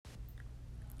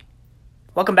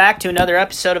Welcome back to another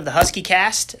episode of the Husky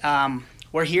Cast.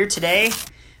 We're here today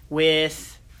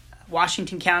with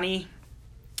Washington County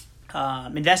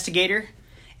Investigator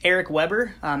Eric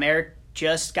Weber. Eric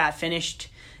just got finished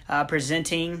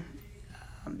presenting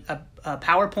a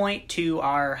PowerPoint to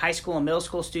our high school and middle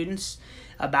school students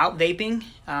about vaping.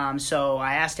 So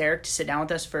I asked Eric to sit down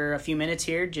with us for a few minutes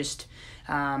here just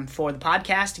for the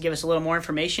podcast to give us a little more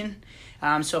information.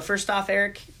 So first off,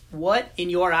 Eric, what, in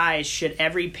your eyes, should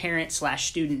every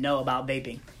parent/student know about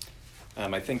vaping?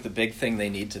 I think the big thing they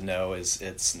need to know is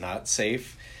it's not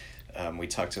safe. We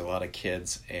talk to a lot of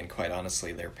kids and, quite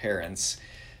honestly, their parents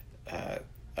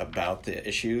about the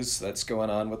issues that's going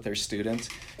on with their student.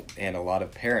 And a lot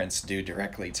of parents do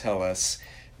directly tell us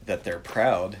that they're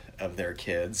proud of their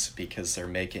kids because they're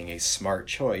making a smart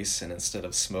choice, and instead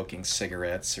of smoking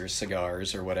cigarettes or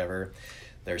cigars or whatever,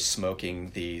 they're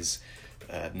smoking these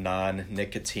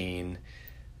non-nicotine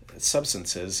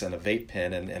substances in a vape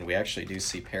pen, and we actually do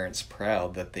see parents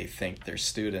proud that they think their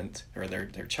student or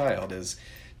their child is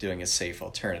doing a safe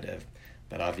alternative.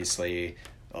 But obviously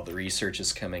all the research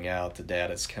is coming out, the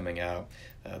data is coming out,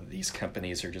 these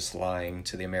companies are just lying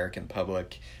to the American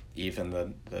public. Even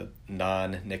the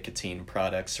non-nicotine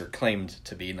products, or claimed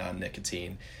to be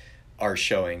non-nicotine, are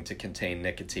showing to contain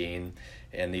nicotine,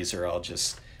 and these are all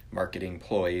just marketing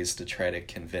ploys to try to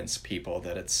convince people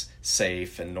that it's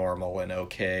safe and normal and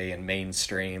okay and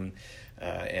mainstream,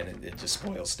 and it just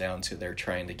boils down to they're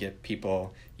trying to get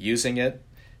people using it,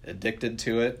 addicted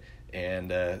to it,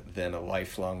 and then a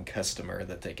lifelong customer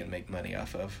that they can make money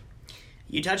off of.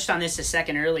 You touched on this a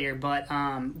second earlier, but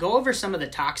go over some of the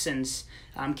toxins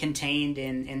contained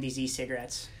in these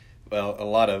e-cigarettes. Well, a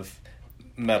lot of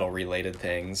metal-related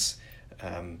things.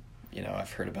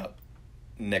 I've heard about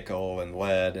nickel and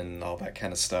lead and all that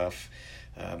kind of stuff.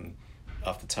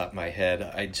 Off the top of my head,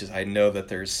 I know that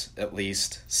there's at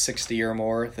least 60 or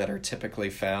more that are typically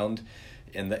found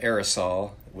in the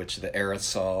aerosol, which the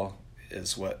aerosol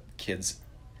is what kids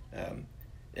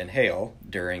inhale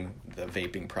during the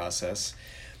vaping process.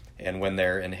 And when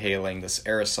they're inhaling this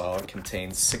aerosol, it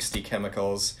contains 60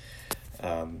 chemicals.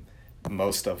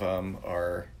 Most of them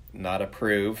are not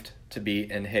approved to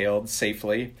be inhaled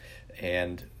safely,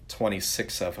 and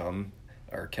 26 of them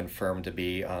are confirmed to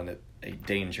be on a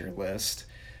danger list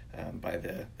by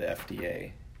the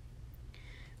FDA.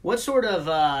 What sort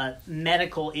of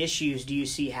medical issues do you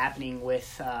see happening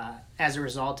with as a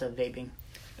result of vaping?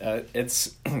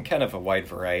 It's kind of a wide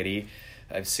variety.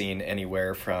 I've seen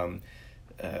anywhere from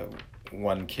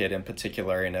one kid in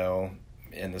particular I know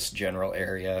in this general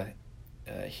area.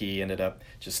 He ended up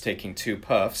just taking 2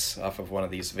 puffs off of one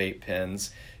of these vape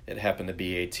pens. It happened to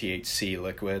be a THC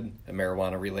liquid, a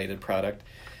marijuana-related product.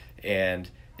 And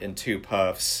in 2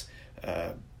 puffs,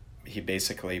 he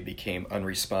basically became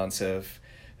unresponsive.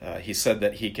 He said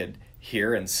that he could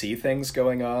hear and see things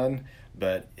going on,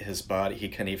 but his body, he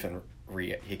couldn't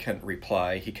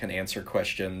reply, he couldn't answer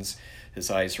questions. His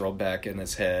eyes rolled back in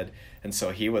his head, and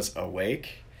so he was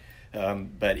awake,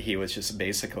 but he was just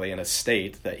basically in a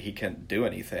state that he couldn't do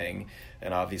anything.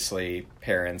 And obviously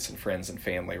parents and friends and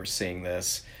family were seeing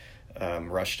this,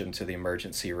 rushed him to the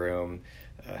emergency room,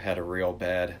 had a real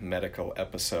bad medical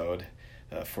episode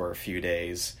for a few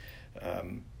days.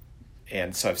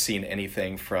 And so I've seen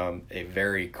anything from a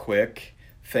very quick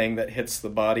thing that hits the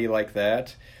body like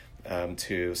that,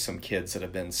 to some kids that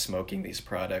have been smoking these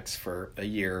products for a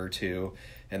year or two,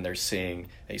 and they're seeing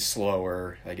a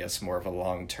slower, I guess more of a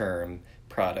long-term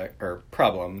product or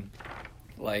problem,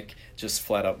 like just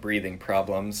flat-out breathing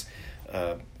problems,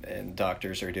 and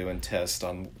doctors are doing tests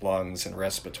on lungs and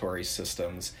respiratory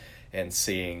systems and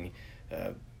seeing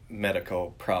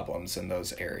medical problems in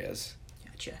those areas.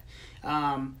 Gotcha.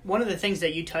 One of the things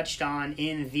that you touched on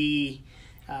in the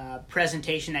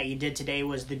presentation that you did today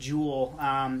was the Juul.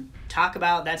 Talk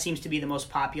about, that seems to be the most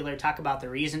popular. Talk about the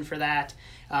reason for that,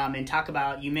 and talk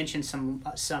about, you mentioned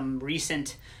some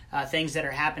recent things that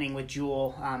are happening with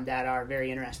Juul that are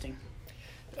very interesting.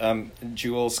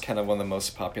 Juul's kind of one of the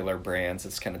most popular brands.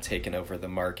 It's kind of taken over the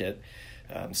market.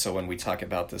 So when we talk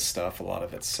about this stuff, a lot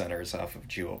of it centers off of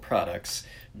Juul products.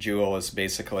 Juul is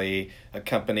basically a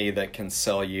company that can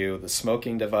sell you the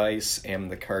smoking device and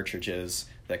the cartridges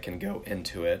that can go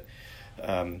into it.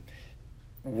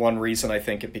 One reason I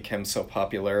think it became so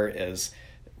popular is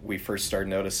we first started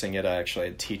noticing it. I actually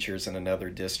had teachers in another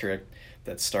district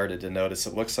that started to notice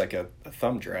it looks like a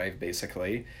thumb drive,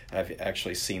 basically. I've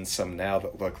actually seen some now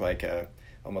that look like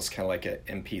almost kind of like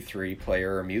an MP3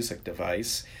 player or music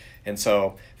device. And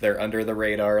so they're under the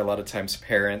radar. A lot of times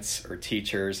parents or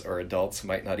teachers or adults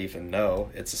might not even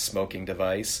know it's a smoking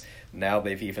device. Now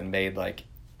they've even made like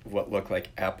what look like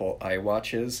Apple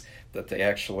iWatches that they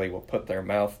actually will put their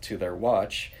mouth to their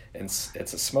watch, and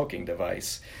it's a smoking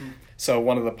device. So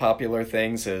one of the popular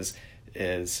things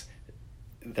is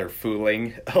they're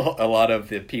fooling a lot of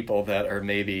the people that are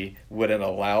maybe wouldn't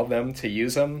allow them to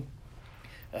use them.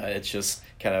 It's just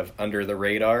kind of under the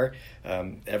radar.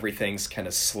 Everything's kind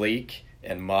of sleek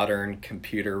and modern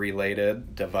computer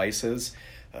related devices.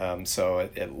 So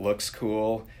it looks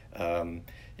cool.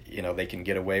 They can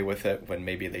get away with it when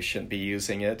maybe they shouldn't be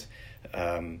using it.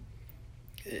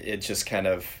 It just kind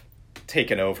of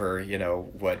taken over,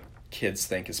 what kids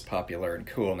think is popular and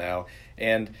cool now.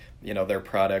 And, their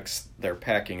products, they're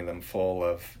packing them full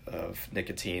of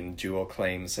nicotine. Juul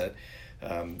claims that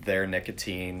their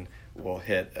nicotine will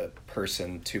hit a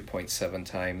person 2.7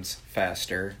 times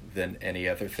faster than any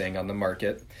other thing on the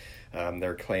market.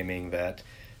 They're claiming that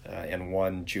in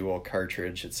one Juul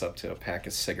cartridge, it's up to a pack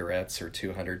of cigarettes or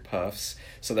 200 puffs.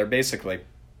 So they're basically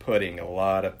putting a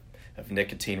lot of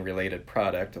nicotine-related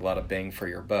product, a lot of bang for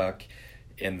your buck,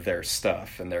 in their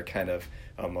stuff, and they're kind of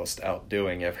almost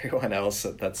outdoing everyone else.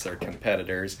 That's their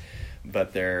competitors.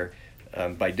 But they're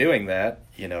by doing that,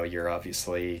 you're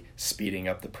obviously speeding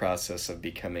up the process of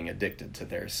becoming addicted to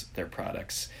their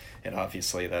products, and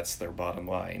obviously that's their bottom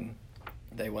line.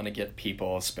 They want to get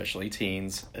people, especially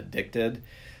teens, addicted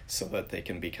so that they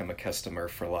can become a customer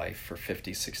for life for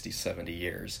 50, 60, 70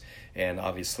 years. And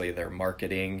obviously their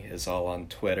marketing is all on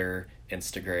Twitter,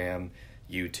 Instagram,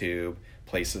 YouTube,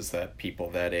 places that people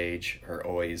that age are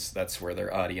always, that's where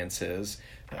their audience is.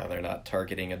 They're not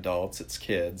targeting adults, it's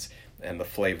kids. And the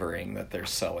flavoring that they're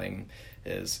selling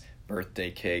is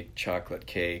birthday cake, chocolate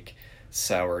cake,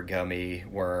 sour gummy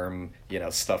worm,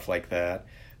 stuff like that.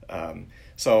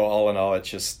 So all in all, it's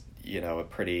just, a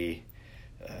pretty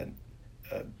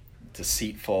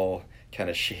deceitful, kind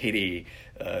of shady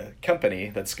company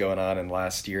that's going on. And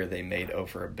last year they made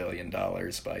over $1 billion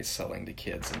by selling to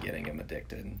kids and getting them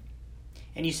addicted.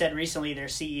 And you said recently their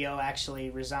CEO actually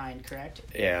resigned, correct?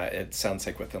 Yeah, it sounds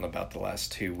like within about the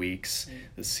last 2 weeks,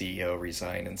 the CEO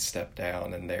resigned and stepped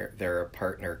down, and they're a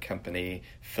partner company,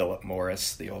 Philip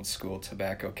Morris, the old school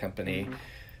tobacco company.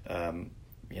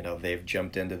 They've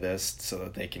jumped into this so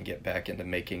that they can get back into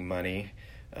making money.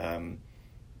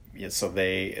 So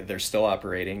they're still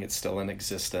operating, it's still in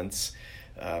existence,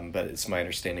 but it's my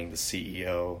understanding the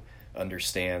CEO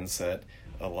understands that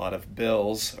a lot of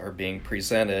bills are being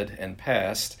presented and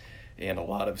passed in a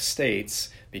lot of states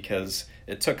because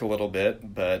it took a little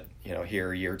bit, but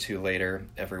here a year or two later,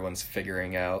 everyone's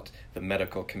figuring out, the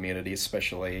medical community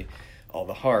especially, all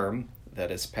the harm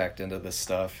that is packed into this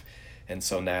stuff. And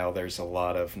so now there's a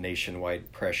lot of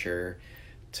nationwide pressure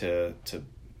to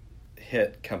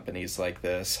hit companies like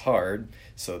this hard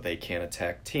so they can't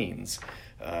attack teens.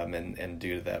 And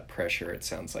due to that pressure, it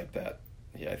sounds like that.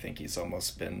 I think he's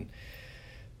almost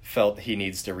felt he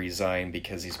needs to resign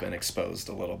because he's been exposed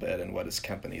a little bit in what his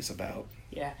company's about.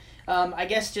 Yeah. I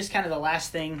guess just kind of the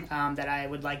last thing that I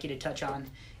would like you to touch on,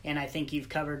 and I think you've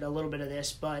covered a little bit of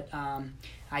this, but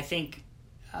I think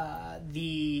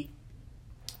the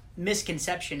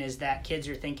misconception is that kids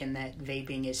are thinking that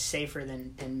vaping is safer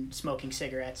than smoking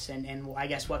cigarettes, and I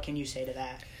guess what can you say to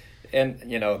that? And,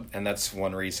 and that's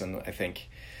one reason I think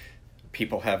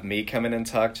people have me come in and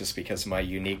talk, just because of my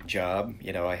unique job.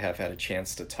 I have had a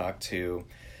chance to talk to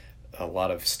a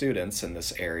lot of students in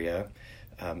this area,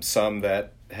 some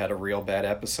that had a real bad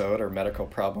episode or medical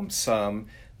problem, some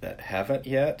that haven't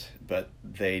yet, but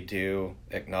they do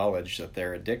acknowledge that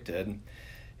they're addicted.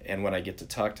 And when I get to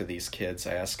talk to these kids,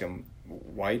 I ask them,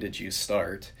 why did you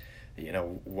start?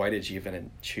 Why did you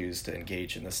even choose to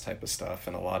engage in this type of stuff?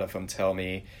 And a lot of them tell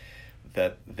me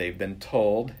that they've been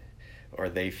told or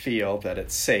they feel that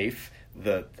it's safe.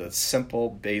 The simple,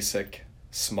 basic,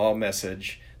 small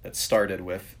message that started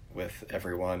with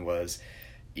everyone was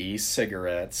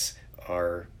e-cigarettes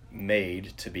are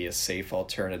made to be a safe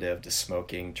alternative to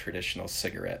smoking traditional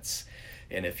cigarettes.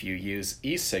 And if you use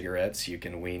e-cigarettes, you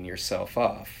can wean yourself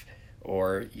off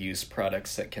or use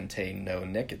products that contain no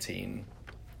nicotine.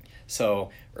 So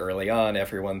early on,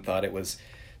 everyone thought it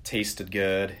tasted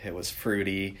good, it was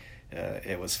fruity,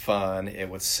 it was fun, it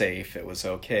was safe, it was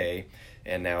okay.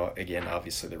 And now, again,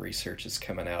 obviously the research is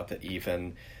coming out that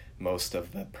even most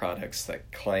of the products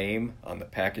that claim on the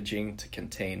packaging to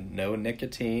contain no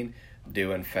nicotine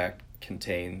do in fact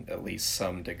contain at least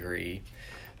some degree.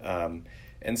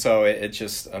 And so it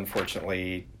just,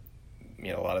 unfortunately,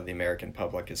 a lot of the American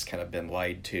public has kind of been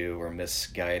lied to or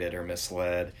misguided or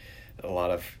misled. A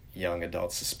lot of young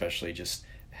adults especially just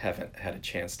haven't had a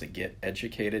chance to get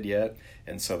educated yet,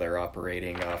 and so they're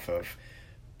operating off of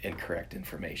incorrect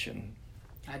information.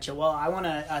 Gotcha. Well, I want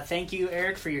to thank you,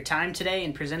 Eric, for your time today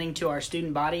and presenting to our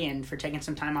student body and for taking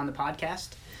some time on the podcast.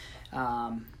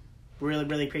 Really,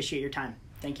 really appreciate your time.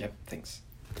 Thank you. Yep, thanks.